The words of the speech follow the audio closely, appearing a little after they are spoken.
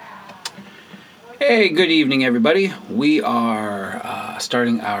Hey, good evening, everybody. We are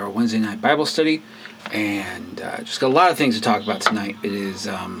starting our Wednesday night Bible study, and just got a lot of things to talk about tonight. It is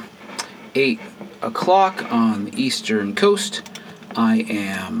 8 o'clock on the Eastern Coast. I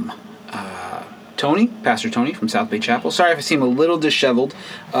am Tony, Pastor Tony from South Bay Chapel. Sorry if I seem a little disheveled.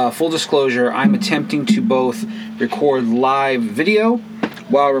 Full disclosure, I'm attempting to both record live video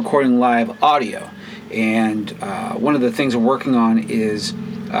while recording live audio. And one of the things we're working on is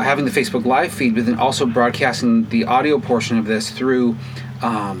having the Facebook Live feed, but then also broadcasting the audio portion of this through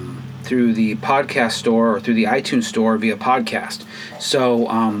the podcast store or through the iTunes store via podcast.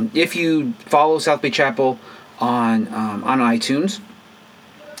 So if you follow South Bay Chapel on iTunes,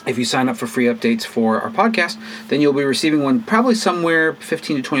 if you sign up for free updates for our podcast, then you'll be receiving one probably somewhere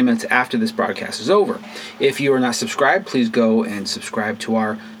 15 to 20 minutes after this broadcast is over. If you are not subscribed, please go and subscribe to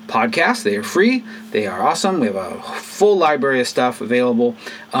our podcast. They are free. They are awesome. We have a full library of stuff available.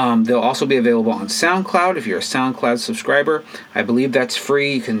 They'll also be available on SoundCloud. If you're a SoundCloud subscriber, I believe that's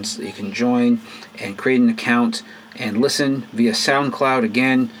free. You can join and create an account and listen via SoundCloud.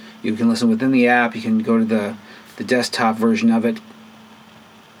 Again, you can listen within the app. You can go to the desktop version of it.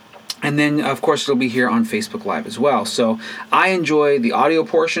 And then, of course, it'll be here on Facebook Live as well. So I enjoy the audio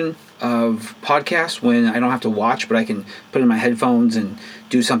portion of podcasts when I don't have to watch, but I can put in my headphones and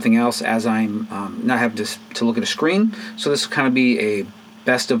do something else as I'm not having to look at a screen. So this will kind of be a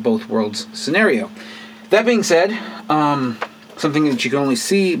best of both worlds scenario. That being said, something that you can only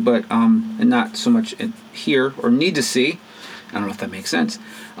see, but and not so much hear or need to see. I don't know if that makes sense.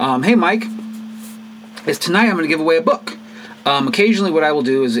 Hey, Mike, is tonight I'm going to give away a book. Occasionally what I will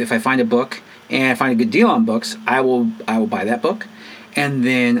do is if I find a book and I find a good deal on books, I will buy that book and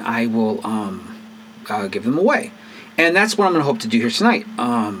then I will give them away. And that's what I'm going to hope to do here tonight.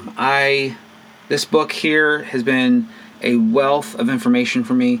 This book here has been a wealth of information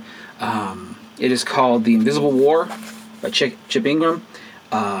for me. It is called The Invisible War by Chip Ingram.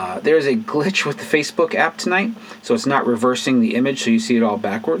 There's a glitch with the Facebook app tonight, so it's not reversing the image, so you see it all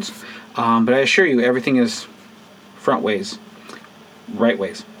backwards. But I assure you, everything is front ways. Right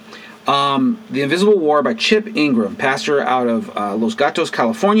ways. The Invisible War by Chip Ingram, pastor out of Los Gatos,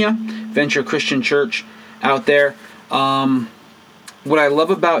 California, Venture Christian Church out there. What I love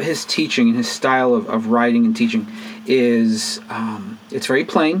about his teaching and his style of writing and teaching is it's very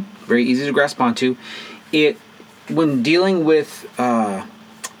plain, very easy to grasp onto. When dealing with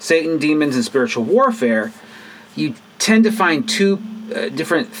Satan, demons, and spiritual warfare, you tend to find two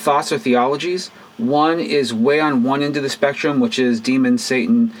different thoughts or theologies. One is way on one end of the spectrum, which is demons,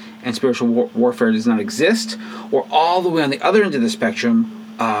 Satan, and spiritual warfare does not exist, or all the way on the other end of the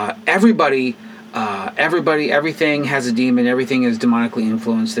spectrum, everything has a demon, everything is demonically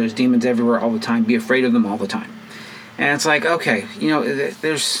influenced, there's demons everywhere all the time, be afraid of them all the time. And it's like, okay,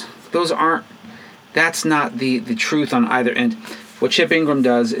 that's not the truth on either end. What Chip Ingram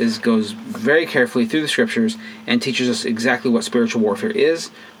does is goes very carefully through the scriptures and teaches us exactly what spiritual warfare is,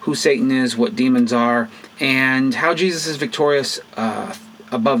 who Satan is, what demons are, and how Jesus is victorious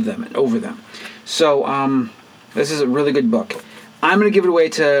above them and over them. So this is a really good book. I'm going to give it away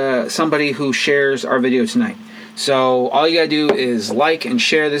to somebody who shares our video tonight. So all you got to do is like and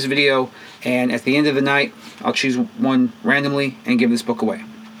share this video, and at the end of the night, I'll choose one randomly and give this book away.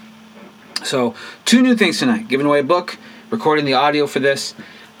 So 2 new things tonight. Giving away a book, recording the audio for this,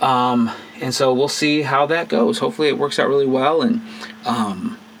 and so we'll see how that goes. Hopefully it works out really well, and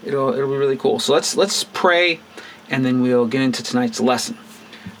it'll be really cool. So let's pray, and then we'll get into tonight's lesson.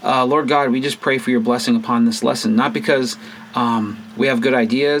 Lord God, we just pray for your blessing upon this lesson, not because we have good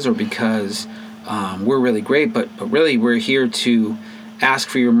ideas or because we're really great, but really we're here to ask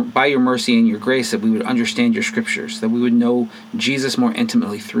for by your mercy and your grace that we would understand your scriptures, that we would know Jesus more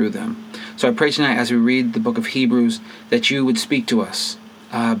intimately through them. So I pray tonight as we read the book of Hebrews that you would speak to us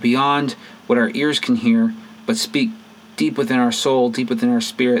beyond what our ears can hear, but speak deep within our soul, deep within our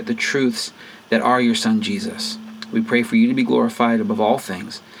spirit, the truths that are your Son Jesus. We pray for you to be glorified above all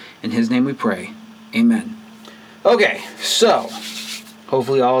things. In his name we pray. Amen. Okay, so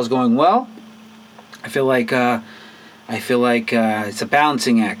hopefully all is going well. I feel like it's a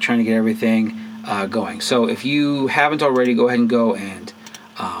balancing act trying to get everything going. So if you haven't already, go ahead and go and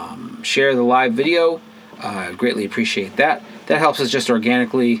share the live video. I greatly appreciate that. That helps us just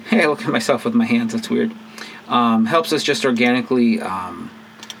organically. Hey, I look at myself with my hands. That's weird. Helps us just organically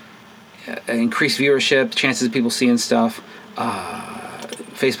increase viewership, chances of people seeing stuff.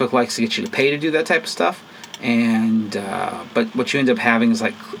 Facebook likes to get you to pay to do that type of stuff. And but what you end up having is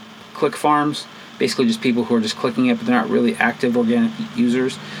like click farms. Basically just people who are just clicking it, but they're not really active organic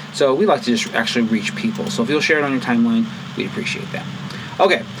users. So we like to just actually reach people. So if you'll share it on your timeline, we'd appreciate that.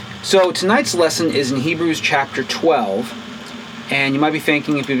 Okay, So tonight's lesson is in Hebrews chapter 12, and you might be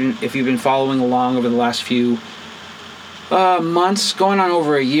thinking, if you've been following along over the last few months, going on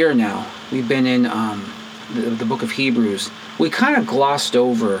over a year now, we've been in the book of Hebrews. We kind of glossed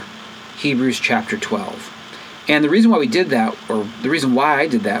over Hebrews chapter 12. And the reason why we did that, or the reason why I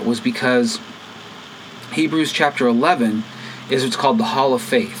did that, was because Hebrews chapter 11 is what's called the Hall of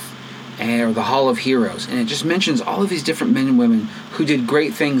Faith, or the Hall of Heroes. And it just mentions all of these different men and women who did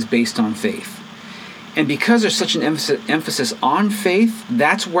great things based on faith. And because there's such an emphasis on faith,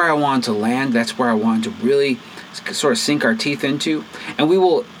 that's where I wanted to land. That's where I wanted to really sort of sink our teeth into. And we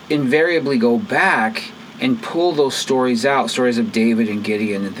will invariably go back and pull those stories out, stories of David and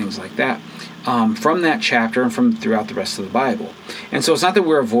Gideon and things like that, from that chapter and from throughout the rest of the Bible. And so it's not that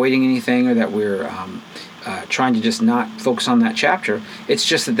we're avoiding anything or that we're trying to just not focus on that chapter. It's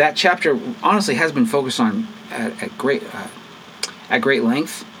just that chapter honestly has been focused on at great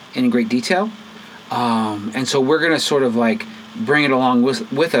length and in great detail. And so we're going to sort of like bring it along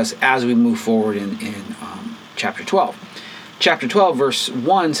with us as we move forward in chapter 12. Chapter 12, verse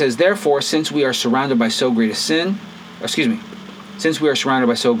 1 says, "Therefore, since we are surrounded by so great a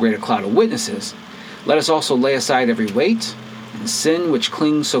cloud of witnesses, let us also lay aside every weight and sin which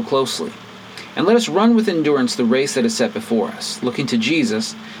clings so closely. And let us run with endurance the race that is set before us, looking to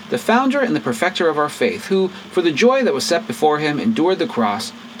Jesus, the founder and the perfecter of our faith, who, for the joy that was set before him, endured the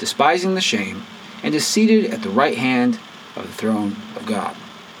cross, despising the shame, and is seated at the right hand of the throne of God."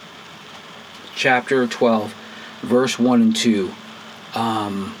 Chapter 12, verse 1 and 2.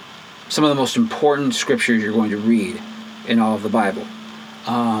 Some of the most important scriptures you're going to read in all of the Bible.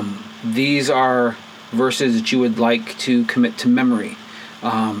 These are verses that you would like to commit to memory.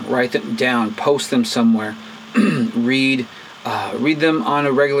 Write them down, post them somewhere, read them on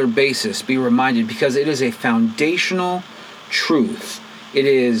a regular basis. Be reminded, because it is a foundational truth. It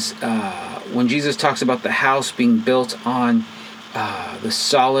is when Jesus talks about the house being built on the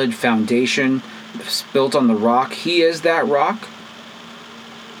solid foundation, built on the rock. He is that rock.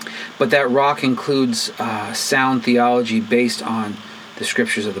 But that rock includes sound theology based on the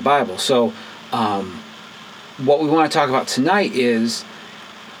scriptures of the Bible. So what we want to talk about tonight is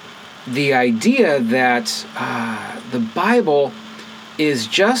the idea that the Bible is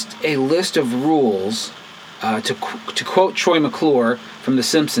just a list of rules, to quote Troy McClure from The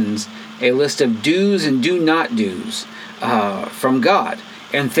Simpsons, a list of do's and do not do's from God,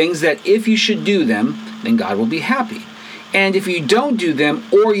 and things that if you should do them, then God will be happy. And if you don't do them,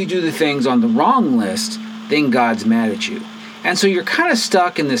 or you do the things on the wrong list, then God's mad at you. And so you're kind of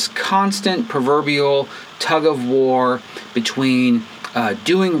stuck in this constant proverbial tug of war between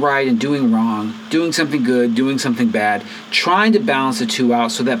doing right and doing wrong, doing something good, doing something bad, trying to balance the two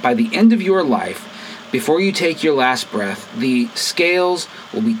out so that by the end of your life, before you take your last breath, the scales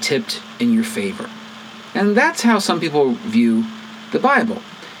will be tipped in your favor. And that's how some people view the Bible.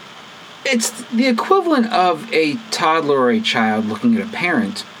 It's the equivalent of a toddler or a child looking at a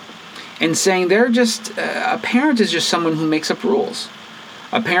parent and saying a parent is just someone who makes up rules.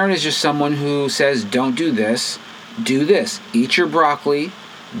 A parent is just someone who says, don't do this, do this. Eat your broccoli,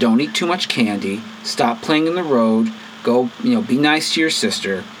 don't eat too much candy, stop playing in the road, go, be nice to your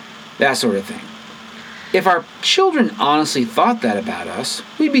sister, that sort of thing. If our children honestly thought that about us,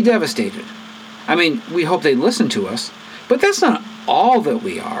 we'd be devastated. I mean, we hope they'd listen to us, but that's not all that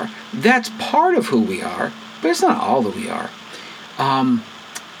we are. That's part of who we are, but it's not all that we are.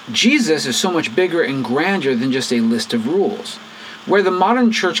 Jesus is so much bigger and grander than just a list of rules. Where the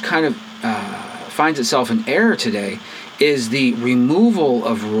modern church kind of finds itself in error today is the removal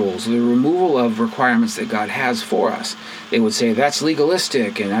of rules, the removal of requirements that God has for us. They would say that's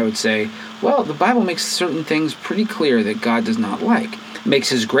legalistic, and I would say, well, the Bible makes certain things pretty clear that God does not like. It makes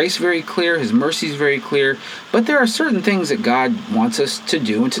His grace very clear, His mercy is very clear, but there are certain things that God wants us to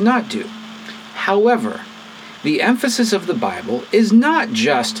do and to not do. However, the emphasis of the Bible is not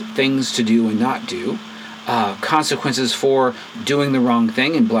just things to do and not do, consequences for doing the wrong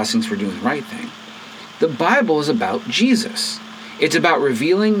thing and blessings for doing the right thing. The Bible is about Jesus. It's about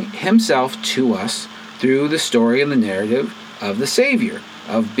revealing Himself to us through the story and the narrative of the Savior,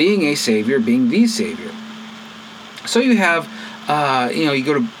 of being a Savior, being the Savior. So you have, you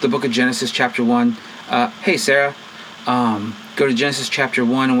go to the book of Genesis chapter 1. Hey, Sarah. Go to Genesis chapter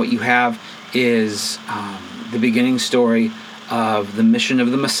 1, and what you have is the beginning story of the mission of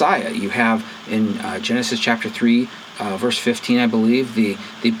the Messiah. You have in Genesis chapter 3, verse 15, I believe, the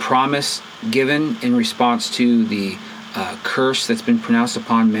promise given in response to the curse that's been pronounced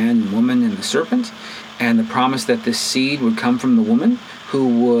upon man and woman and the serpent, and the promise that this seed would come from the woman who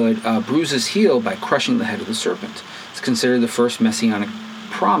would bruise his heel by crushing the head of the serpent. It's considered the first messianic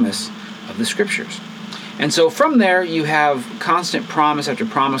promise of the Scriptures. And so from there, you have constant promise after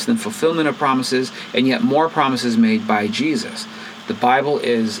promise, then fulfillment of promises, and yet more promises made by Jesus. The Bible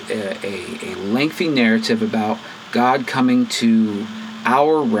is a lengthy narrative about God coming to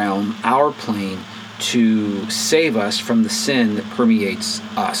our realm, our plane, to save us from the sin that permeates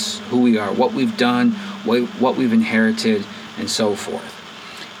us, who we are, what we've done, what we've inherited, and so forth.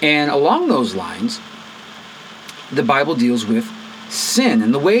 And along those lines, the Bible deals with sin.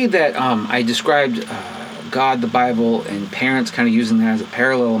 And the way that I described God, the Bible, and parents kind of using that as a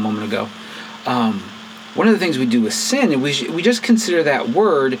parallel a moment ago, one of the things we do with sin, and we just consider that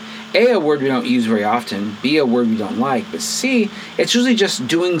word, A, a word we don't use very often, B, a word we don't like, but C, it's usually just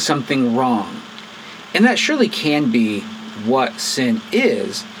doing something wrong. And that surely can be what sin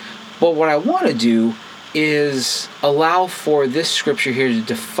is, but what I want to do is allow for this scripture here to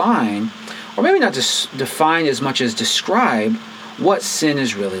define, or maybe not to define as much as describe, what sin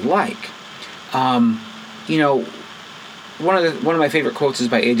is really like. One of my favorite quotes is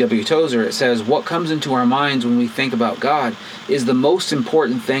by A.W. Tozer. It says, "What comes into our minds when we think about God is the most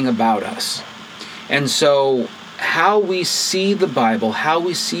important thing about us." And so how we see the Bible, how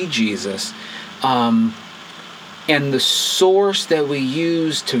we see Jesus, and the source that we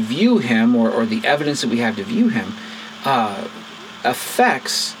use to view him, or the evidence that we have to view him,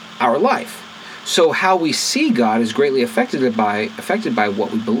 affects our life. So how we see God is greatly affected by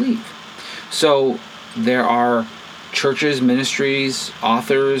what we believe. So there are churches, ministries,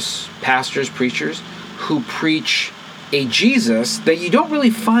 authors, pastors, preachers who preach a Jesus that you don't really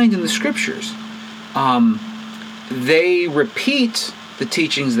find in the Scriptures. They repeat the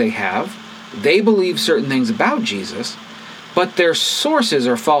teachings they have. They believe certain things about Jesus, but their sources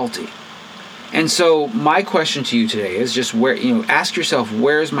are faulty. And so my question to you today is just ask yourself,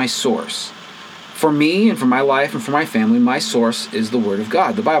 where is my source? For me and for my life and for my family, my source is the Word of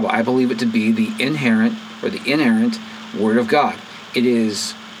God, the Bible. I believe it to be the inherent or the inerrant Word of God. It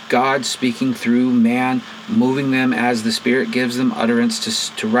is God speaking through man, moving them as the Spirit gives them utterance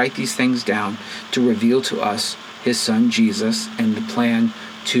to write these things down, to reveal to us His Son Jesus and the plan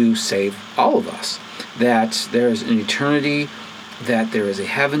to save all of us. That there is an eternity, that there is a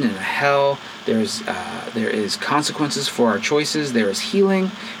heaven and a hell, there is consequences for our choices, there is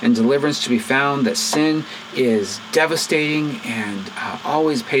healing and deliverance to be found, that sin is devastating and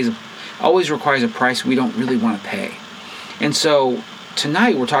always requires a price we don't really want to pay. And so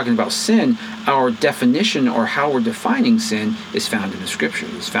tonight we're talking about sin. Our definition, or how we're defining sin, is found in the Scripture,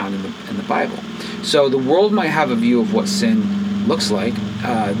 is found in the Bible. So the world might have a view of what sin looks like.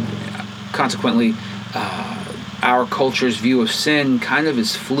 Consequently, our culture's view of sin kind of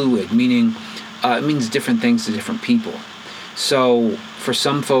is fluid, meaning it means different things to different people. So for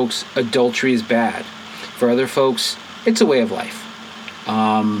some folks, adultery is bad. For other folks, it's a way of life.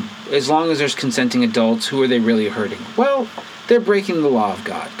 As long as there's consenting adults, who are they really hurting? Well, they're breaking the law of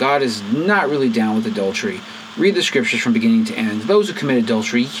God. God is not really down with adultery. Read the Scriptures from beginning to end. Those who commit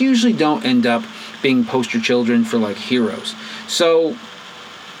adultery usually don't end up being poster children for heroes. So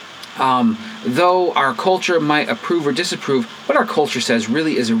though our culture might approve or disapprove, what our culture says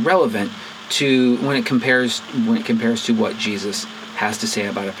really is irrelevant to when it compares to what Jesus has to say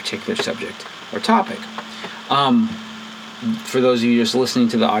about a particular subject or topic. For those of you just listening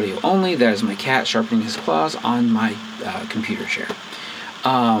to the audio only, that is my cat sharpening his claws on my computer chair.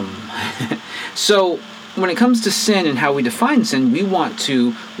 So when it comes to sin and how we define sin, we want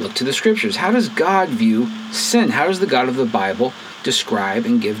to look to the Scriptures. How does God view sin? How does the God of the Bible describe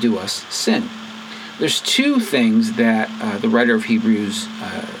and give to us sin? There's two things that the writer of Hebrews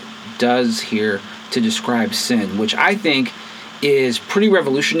does here to describe sin, which I think is pretty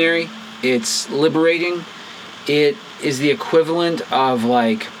revolutionary. It's liberating. It is the equivalent of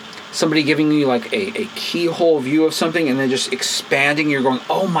somebody giving you a keyhole view of something and then just expanding. You're going,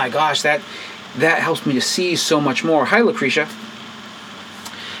 oh my gosh, that helps me to see so much more. Hi, Lucretia.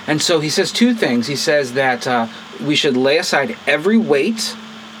 And so he says two things. He says that we should lay aside every weight.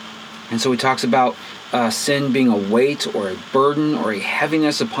 And so he talks about sin being a weight or a burden or a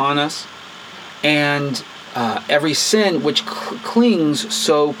heaviness upon us. And every sin which clings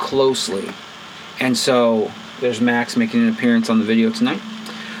so closely. And so there's Max making an appearance on the video tonight.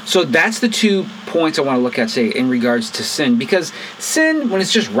 So that's the 2 points I want to look at today in regards to sin. Because sin, when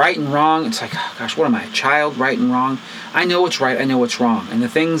it's just right and wrong, it's like, oh gosh, what am I, a child, right and wrong? I know what's right, I know what's wrong. And the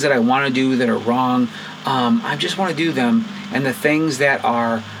things that I want to do that are wrong, I just want to do them. And the things that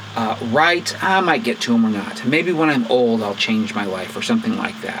are right, I might get to them or not. Maybe when I'm old, I'll change my life or something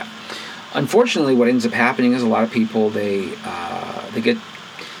like that. Unfortunately, what ends up happening is a lot of people, they get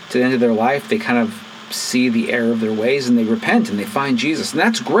to the end of their life, they kind of see the error of their ways and they repent and they find Jesus. And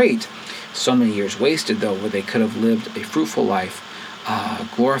that's great. So many years wasted, though, where they could have lived a fruitful life,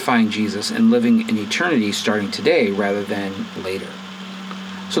 glorifying Jesus and living in eternity starting today rather than later.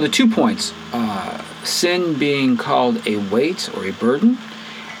 So the 2 points, sin being called a weight or a burden,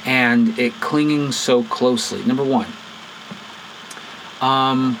 and it clinging so closely. Number 1,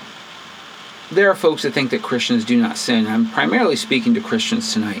 there are folks that think that Christians do not sin. I'm primarily speaking to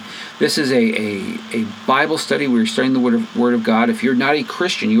Christians tonight. This is a Bible study. We're studying the Word of God. If you're not a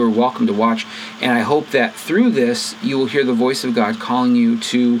Christian, you are welcome to watch. And I hope that through this, you will hear the voice of God calling you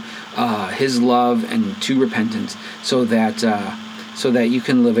to His love and to repentance, so that you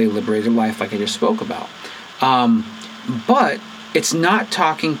can live a liberated life like I just spoke about. But it's not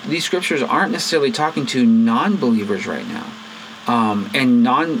talking. These scriptures aren't necessarily talking to non-believers right now. And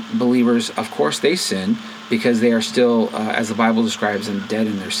non-believers, of course, they sin because they are still, as the Bible describes them, dead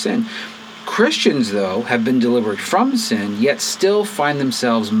in their sin. Christians, though, have been delivered from sin, yet still find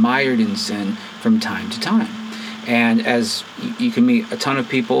themselves mired in sin from time to time. And as you can meet a ton of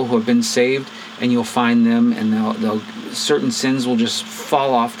people who have been saved, and you'll find them, and they'll certain sins will just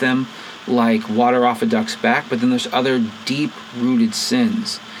fall off them like water off a duck's back. But then there's other deep-rooted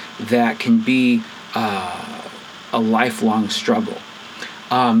sins that can be a lifelong struggle.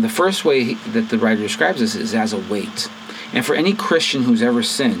 The first way that the writer describes this is as a weight. And for any Christian who's ever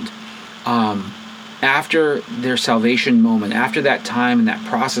sinned, after their salvation moment, after that time and that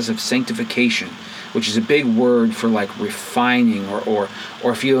process of sanctification, which is a big word for like refining, or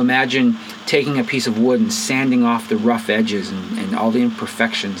if you imagine taking a piece of wood and sanding off the rough edges and all the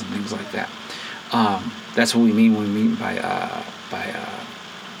imperfections and things like that. That's what we mean when we mean by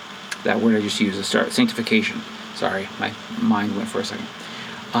that word I just used to start, sanctification. Sorry, my mind went for a second.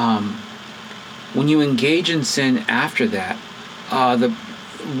 When you engage in sin after that,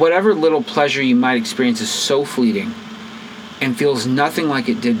 whatever little pleasure you might experience is so fleeting and feels nothing like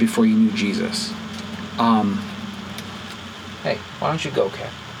it did before you knew Jesus. Hey, why don't you go,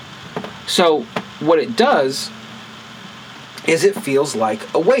 Kat? So what it does is it feels like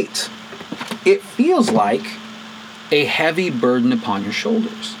a weight. It feels like a heavy burden upon your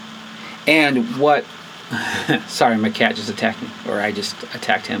shoulders. And what... Sorry, my cat just attacked me, or I just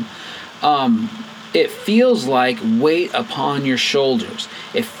attacked him. It feels like weight upon your shoulders.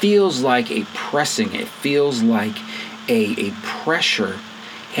 It feels like a pressing. It feels like a pressure.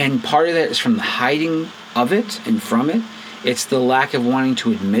 And part of that is from the hiding of it and from it. It's the lack of wanting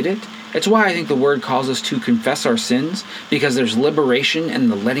to admit it. It's why I think the Word calls us to confess our sins, because there's liberation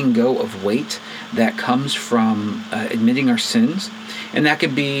and the letting go of weight that comes from admitting our sins. And that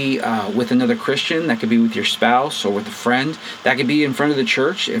could be with another Christian, that could be with your spouse or with a friend, that could be in front of the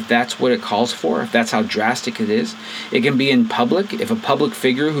church if that's what it calls for, if that's how drastic it is. It can be in public. If a public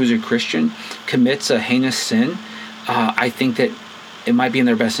figure who's a Christian commits a heinous sin, I think that it might be in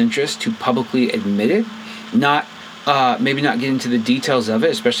their best interest to publicly admit it, maybe not get into the details of it,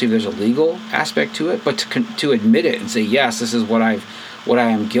 especially if there's a legal aspect to it, but to admit it and say, yes, this is what I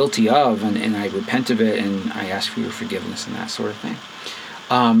am guilty of, and I repent of it, and I ask for your forgiveness and that sort of thing.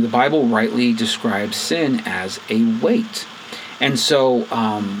 The Bible rightly describes sin as a weight. And so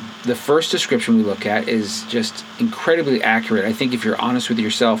the first description we look at is just incredibly accurate. I think if you're honest with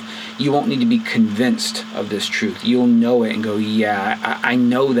yourself, you won't need to be convinced of this truth. You'll know it and go, yeah, I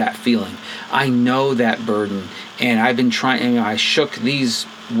know that feeling. I know that burden. And I've been trying, I shook these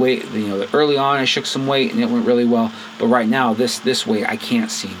weight, early on I shook some weight and it went really well. But right now, this weight I can't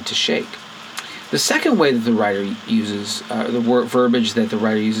seem to shake. The second way that the writer uses, the word verbiage that the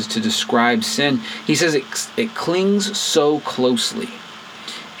writer uses to describe sin, he says it clings so closely.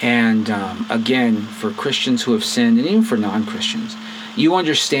 And again, for Christians who have sinned, and even for non-Christians, you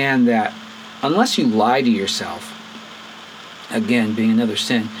understand that unless you lie to yourself, again, being another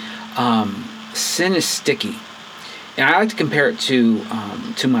sin, sin is sticky. And I like to compare it to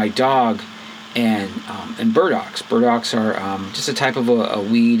my dog and burdocks. Burdocks are just a type of a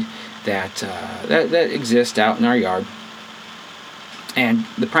weed that exist out in our yard, and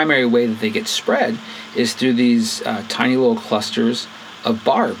the primary way that they get spread is through these tiny little clusters of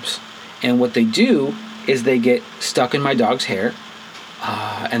barbs. And what they do is they get stuck in my dog's hair,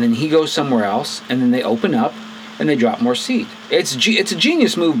 and then he goes somewhere else, and then they open up and they drop more seed. It's a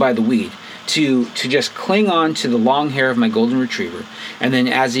genius move by the weed to just cling on to the long hair of my golden retriever, and then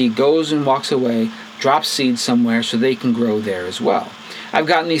as he goes and walks away, drop seed somewhere so they can grow there as well. I've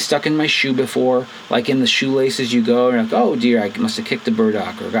gotten these stuck in my shoe before, like in the shoelaces you go, and you're like, oh dear, I must have kicked a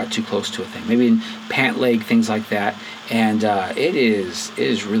burdock or got too close to a thing. Maybe in pant leg, things like that. And it is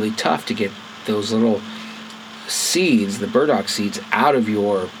really tough to get those little seeds, the burdock seeds, out of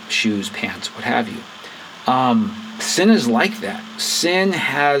your shoes, pants, what have you. Sin is like that. Sin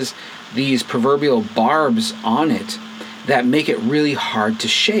has these proverbial barbs on it that make it really hard to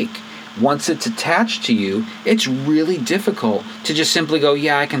shake. Once it's attached to you, it's really difficult to just simply go,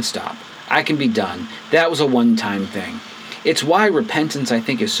 yeah, I can stop. I can be done. That was a one-time thing. It's why repentance, I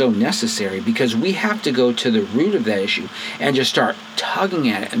think, is so necessary, because we have to go to the root of that issue and just start tugging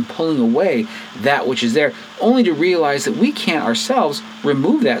at it and pulling away that which is there, only to realize that we can't ourselves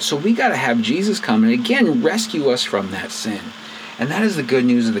remove that. So we got to have Jesus come and again rescue us from that sin. And that is the good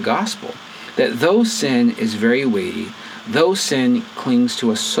news of the gospel, that though sin is very weighty, though sin clings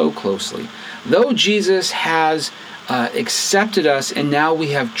to us so closely, though Jesus has accepted us, and now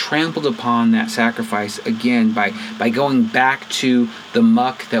we have trampled upon that sacrifice again by going back to the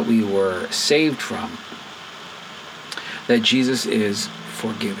muck that we were saved from, that Jesus is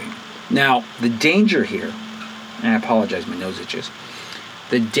forgiving. Now, the danger here, and I apologize, my nose itches,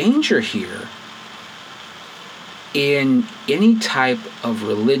 the danger here in any type of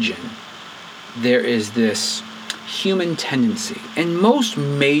religion, there is this human tendency, and most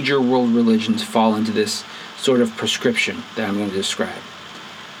major world religions fall into this sort of prescription that I'm going to describe.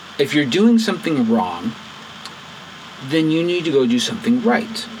 If you're doing something wrong, then you need to go do something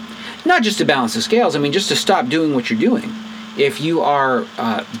right. Not just to balance the scales, I mean just to stop doing what you're doing. If you are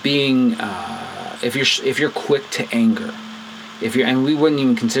if you're quick to anger, and we wouldn't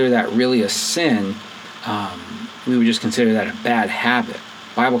even consider that really a sin, we would just consider that a bad habit.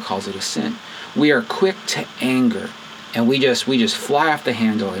 The Bible calls it a sin. We are quick to anger, and we just fly off the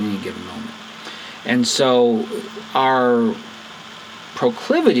handle at any given moment. And so our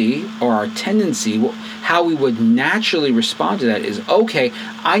proclivity, or our tendency, how we would naturally respond to that is, okay,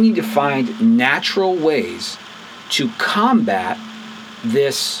 I need to find natural ways to combat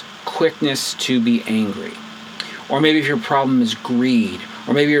this quickness to be angry. Or maybe if your problem is greed,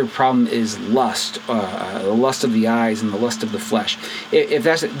 or maybe your problem is lust, the lust of the eyes and the lust of the flesh. If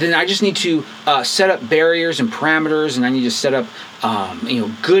that's it, then I just need to set up barriers and parameters, and I need to set up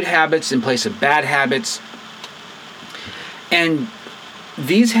good habits in place of bad habits. And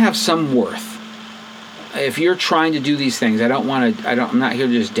these have some worth. If you're trying to do these things, I'm not here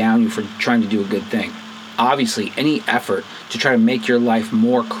to just down you for trying to do a good thing. Obviously, any effort to try to make your life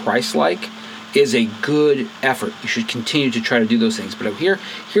more Christ-like is a good effort. You should continue to try to do those things. But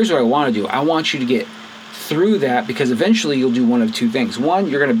here's what I want to do. I want you to get through that, because eventually you'll do one of two things. One,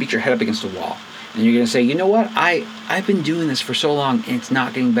 you're going to beat your head up against a wall. And you're going to say, you know what? I've been doing this for so long, and it's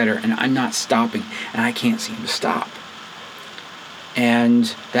not getting better, and I'm not stopping, and I can't seem to stop.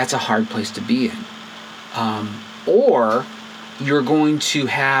 And that's a hard place to be in. Or you're going to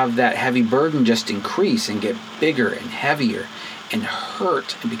have that heavy burden just increase and get bigger and heavier and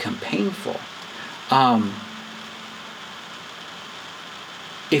hurt and become painful.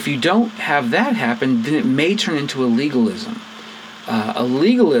 If you don't have that happen, then it may turn into a legalism.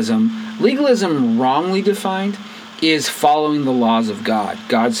 Legalism wrongly defined is following the laws of God.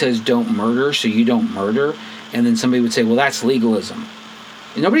 God says don't murder, so you don't murder. And then somebody would say, well, that's legalism.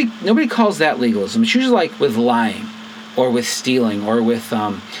 And nobody calls that legalism. It's usually like with lying, or with stealing, or with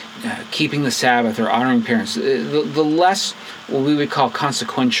keeping the Sabbath, or honoring parents. The less what we would call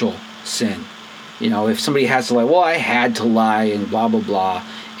consequential sin. If somebody has to lie, well, I had to lie, and blah, blah, blah,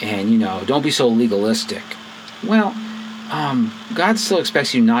 and, don't be so legalistic. Well, God still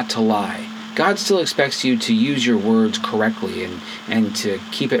expects you not to lie. God still expects you to use your words correctly and to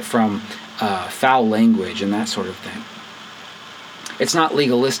keep it from foul language and that sort of thing. It's not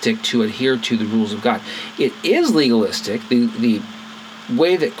legalistic to adhere to the rules of God. It is legalistic, the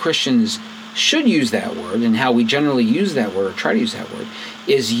way that Christians should use that word, and how we generally use that word, or try to use that word,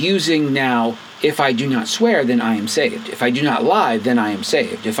 is using now, if I do not swear, then I am saved. If I do not lie, then I am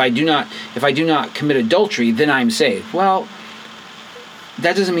saved. If I do not commit adultery, then I am saved. Well,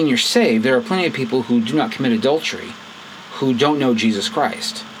 that doesn't mean you're saved. There are plenty of people who do not commit adultery who don't know Jesus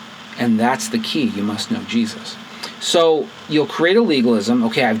Christ. And that's the key. You must know Jesus. So you'll create a legalism.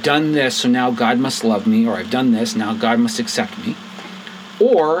 Okay, I've done this, so now God must love me. Or I've done this, now God must accept me.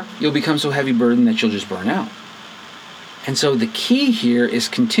 Or you'll become so heavy burdened that you'll just burn out. And so the key here is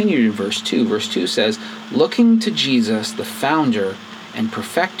continued in verse 2. Verse 2 says, looking to Jesus, the founder and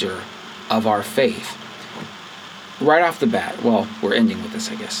perfecter of our faith. Right off the bat, well, we're ending with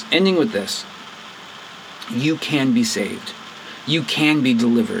this, I guess. Ending with this, you can be saved. You can be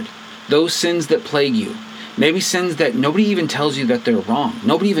delivered. Those sins that plague you, maybe sins that nobody even tells you that they're wrong.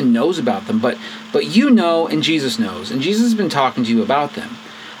 Nobody even knows about them, but you know, and Jesus knows, and Jesus has been talking to you about them.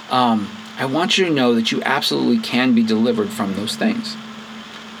 I want you to know that you absolutely can be delivered from those things.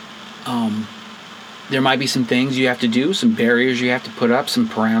 There might be some things you have to do, some barriers you have to put up, some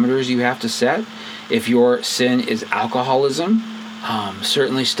parameters you have to set. If your sin is alcoholism,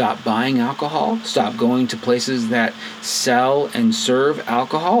 certainly stop buying alcohol. Stop going to places that sell and serve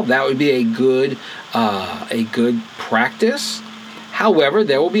alcohol. That would be a good practice. However,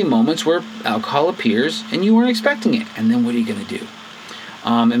 there will be moments where alcohol appears and you weren't expecting it, and then what are you going to do?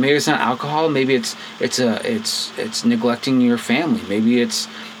 And maybe it's not alcohol. Maybe it's neglecting your family. Maybe it's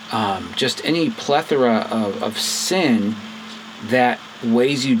just any plethora of sin that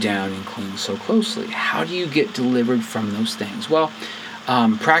weighs you down and clings so closely. How do you get delivered from those things? Well,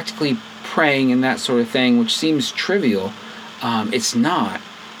 practically praying and that sort of thing, which seems trivial, it's not.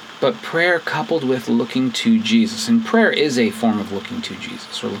 But prayer coupled with looking to Jesus, and prayer is a form of looking to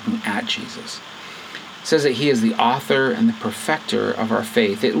Jesus or looking at Jesus. It says that he is the author and the perfecter of our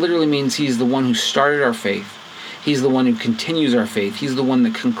faith. It literally means he's the one who started our faith. He's the one who continues our faith. He's the one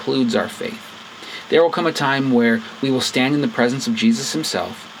that concludes our faith. There will come a time where we will stand in the presence of Jesus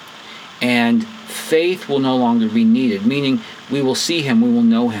himself, and faith will no longer be needed, meaning we will see him, we will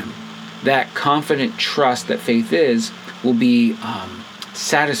know him. That confident trust that faith is will be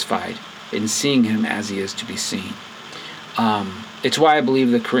satisfied in seeing him as he is to be seen. It's why I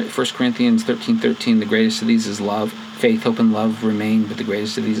believe that 1 Corinthians 13:13, the greatest of these is love. Faith, hope, and love remain, but the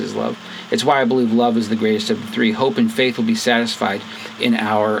greatest of these is love. It's why I believe love is the greatest of the three. Hope and faith will be satisfied in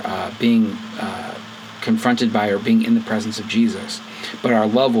our being confronted by or being in the presence of Jesus. But our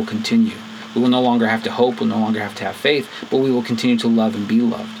love will continue. We will no longer have to hope, we'll no longer have to have faith, but we will continue to love and be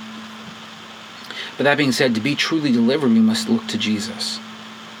loved. But that being said, to be truly delivered, we must look to Jesus.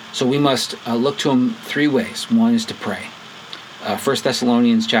 So we must look to him three ways. One is to pray. 1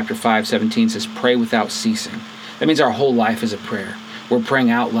 Thessalonians chapter 5:17 says, pray without ceasing. That means our whole life is a prayer. We're praying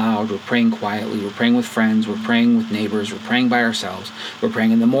out loud, we're praying quietly, we're praying with friends, we're praying with neighbors, we're praying by ourselves, we're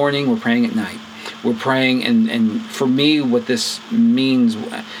praying in the morning, we're praying at night. We're praying, and for me, what this means,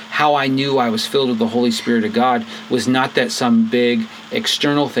 how I knew I was filled with the Holy Spirit of God, was not that some big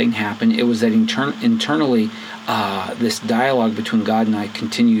external thing happened. It was that internally, this dialogue between God and I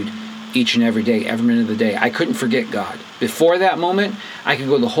continued each and every day, every minute of the day. I couldn't forget God. Before that moment, I could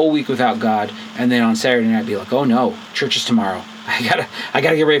go the whole week without God, and then on Saturday night, I'd be like, oh no, church is tomorrow. I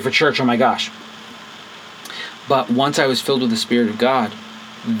gotta get ready for church, oh my gosh. But once I was filled with the Spirit of God,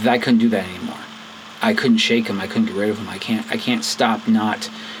 I couldn't do that anymore. I couldn't shake him. I couldn't get rid of him. I can't stop not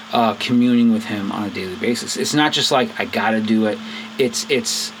communing with him on a daily basis. It's not just like I gotta do it. It's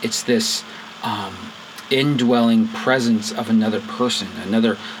this indwelling presence of another person,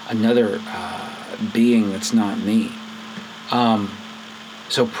 another being that's not me.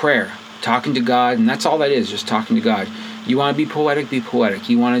 So prayer, talking to God, and that's all that is, just talking to God. You want to be poetic, be poetic.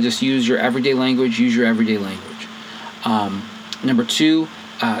 You want to just use your everyday language, use your everyday language. Number two,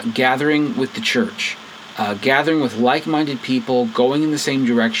 gathering with the church. Gathering with like-minded people, going in the same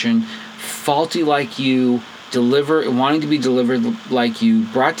direction, faulty like you, wanting to be delivered like you,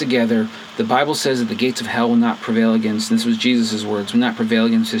 brought together. The Bible says that the gates of hell will not prevail against, and this was Jesus' words, will not prevail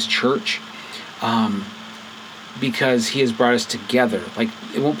against his church, because he has brought us together. Like,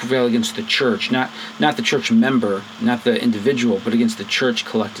 it won't prevail against the church, not the church member, not the individual, but against the church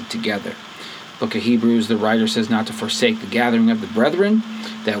collected together. Book of Hebrews, the writer says not to forsake the gathering of the brethren,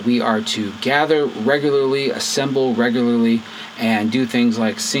 that we are to gather regularly, assemble regularly, and do things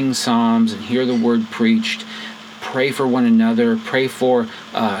like sing psalms and hear the word preached, pray for one another, pray for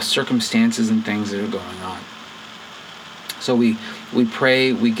circumstances and things that are going on. So we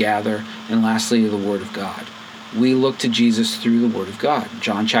pray, we gather, and lastly, the Word of God. We look to Jesus through the Word of God.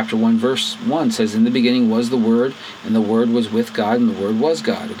 John chapter 1 verse 1 says, in the beginning was the Word, and the Word was with God, and the Word was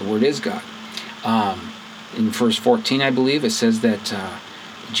God, or the Word is God. In verse 14, I believe, it says that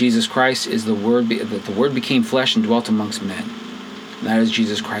Jesus Christ is the Word, that the Word became flesh and dwelt amongst men. And that is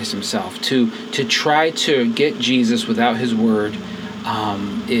Jesus Christ himself. To try to get Jesus without his Word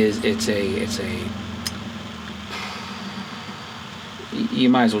you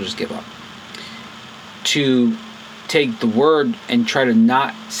might as well just give up. To take the Word and try to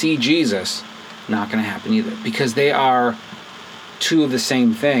not see Jesus, not going to happen either, because they are two of the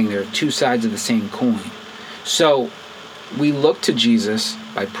same thing. They're two sides of the same coin. So we look to Jesus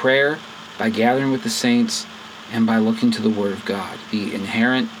by prayer, by gathering with the saints, and by looking to the Word of God, the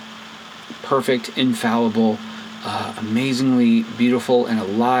inherent, perfect, infallible, amazingly beautiful and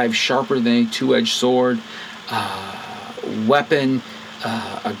alive, sharper than a two-edged sword, weapon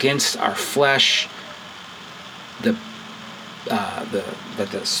against our flesh, that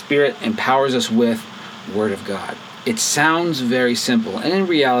the Spirit empowers us with, Word of God. It sounds very simple, and in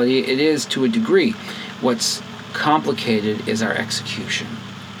reality, it is to a degree. What's complicated is our execution.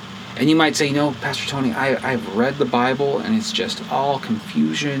 And you might say, Pastor Tony, I've read the Bible and it's just all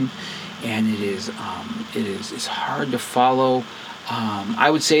confusion, and it's hard to follow. I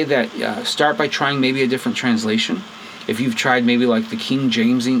would say that start by trying maybe a different translation. If you've tried maybe like the King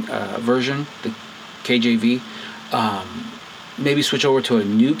James version, the KJV, maybe switch over to a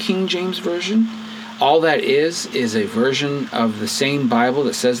New King James version. All that is a version of the same Bible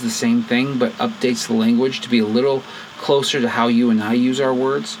that says the same thing but updates the language to be a little closer to how you and I use our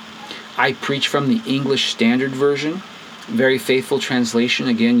words. I preach from the English Standard Version. Very faithful translation.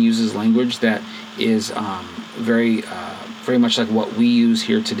 Again, uses language that is very much like what we use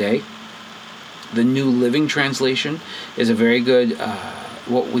here today. The New Living Translation is a very good,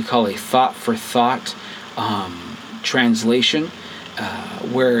 what we call a thought-for-thought translation,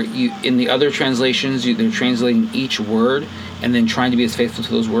 where you, in the other translations, they're translating each word and then trying to be as faithful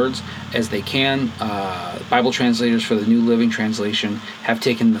to those words as they can. Bible translators for the New Living Translation have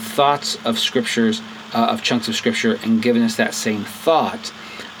taken the thoughts of scriptures, of chunks of scripture, and given us that same thought.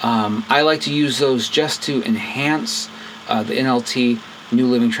 I like to use those just to enhance the NLT New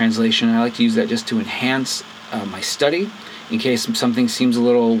Living Translation. I like to use that just to enhance my study. In case something seems a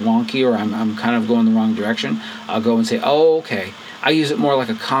little wonky or I'm kind of going the wrong direction, I'll go and say, oh, okay. I use it more like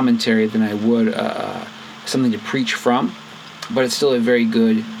a commentary than I would something to preach from, but it's still a very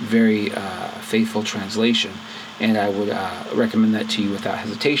good, very faithful translation, and I would recommend that to you without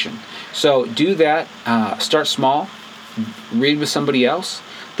hesitation. So do that. Start small. Read with somebody else.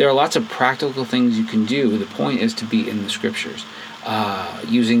 There are lots of practical things you can do. The point is to be in the scriptures.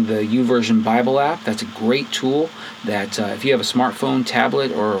 Using the YouVersion Bible app, that's a great tool that if you have a smartphone,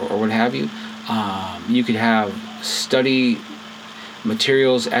 tablet, or what have you, you could have study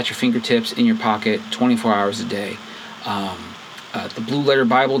materials at your fingertips in your pocket 24 hours a day. The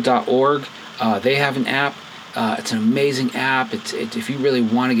blueletterbible.org, they have an app. It's an amazing app. If you really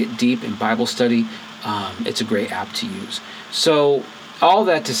want to get deep in Bible study, it's a great app to use. So all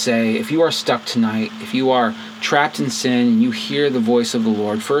that to say, if you are stuck tonight, if you are trapped in sin and you hear the voice of the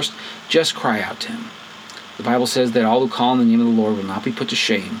Lord, first, just cry out to Him. The Bible says that all who call on the name of the Lord will not be put to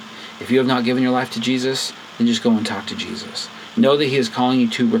shame. If you have not given your life to Jesus, then just go and talk to Jesus. Know that He is calling you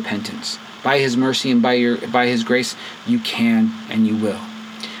to repentance. By His mercy and by His grace, you can and you will.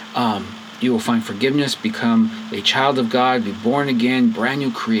 You will find forgiveness, become a child of God, be born again, brand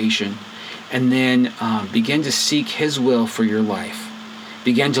new creation, and then begin to seek His will for your life.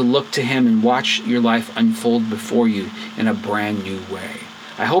 Begin to look to Him and watch your life unfold before you in a brand new way.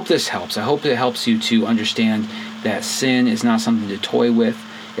 I hope this helps. I hope it helps you to understand that sin is not something to toy with.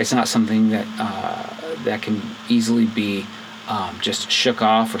 It's not something that that can easily be just shook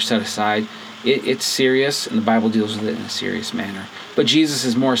off or set aside. It's serious, and the Bible deals with it in a serious manner. But Jesus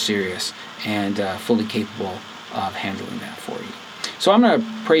is more serious and fully capable of handling that for you. So I'm going to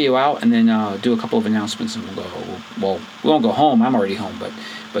pray you out and then do a couple of announcements, and we won't go home. I'm already home,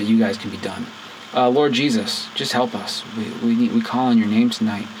 but you guys can be done. Lord Jesus, just help us. We call on your name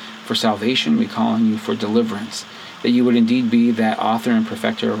tonight for salvation. We call on you for deliverance, that you would indeed be that author and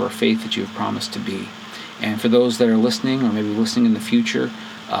perfecter of our faith that you have promised to be. And for those that are listening or maybe listening in the future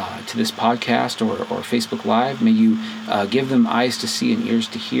to this podcast or Facebook Live, may you give them eyes to see and ears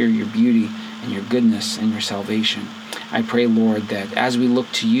to hear your beauty and your goodness and your salvation. I pray, Lord, that as we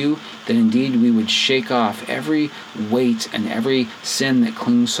look to you, that indeed we would shake off every weight and every sin that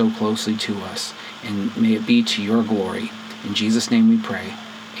clings so closely to us, and may it be to your glory. In Jesus' name we pray.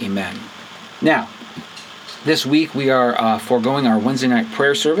 Amen. Now, this week we are foregoing our Wednesday night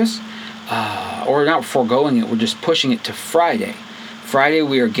prayer service, or not foregoing it, we're just pushing it to Friday. Friday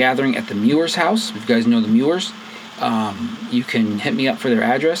we are gathering at the Muir's house. If you guys know the Muirs, you can hit me up for their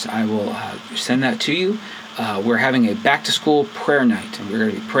address. I will send that to you. We're having a back-to-school prayer night, and we're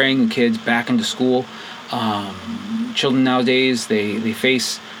going to be praying the kids back into school. Children nowadays, they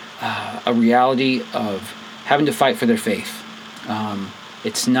face a reality of having to fight for their faith.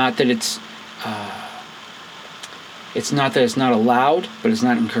 It's not that it's not allowed, but it's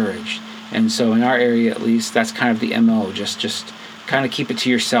not encouraged. And so in our area, at least, that's kind of the MO. Just kind of keep it to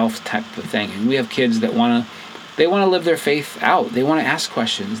yourself type of thing. And we have kids that want to live their faith out. They want to ask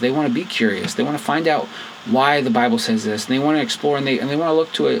questions. They want to be curious. They want to find out why the Bible says this, and they want to explore, and they want to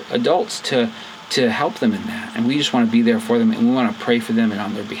look to adults to help them in that. And we just want to be there for them, and we want to pray for them and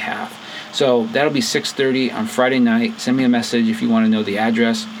on their behalf. So that'll be 6:30 on Friday night. Send me a message if you want to know the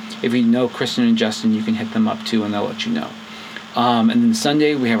address. If you know Kristen and Justin, you can hit them up too, and they'll let you know. And then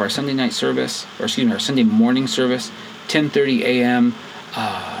Sunday, we have our Sunday night service, our Sunday morning service, 10:30 a.m.,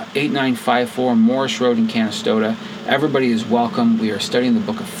 8954 Morris Road in Canastota. Everybody is welcome. We are studying the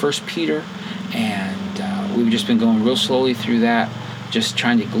book of 1 Peter, and we've just been going real slowly through that. just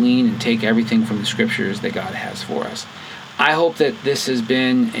trying to glean and take everything from the scriptures that God has for us. I hope that this has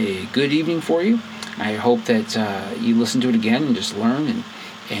been a good evening for you. I hope that you listen to it again and just learn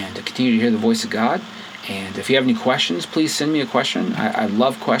and continue to hear the voice of God. And if you have any questions, please send me a question. I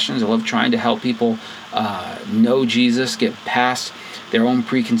love questions. I love trying to help people know Jesus, get past their own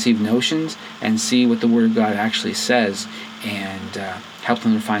preconceived notions, and see what the Word of God actually says, and help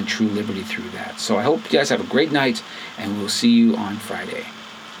them to find true liberty through that. So I hope you guys have a great night, and we'll see you on Friday.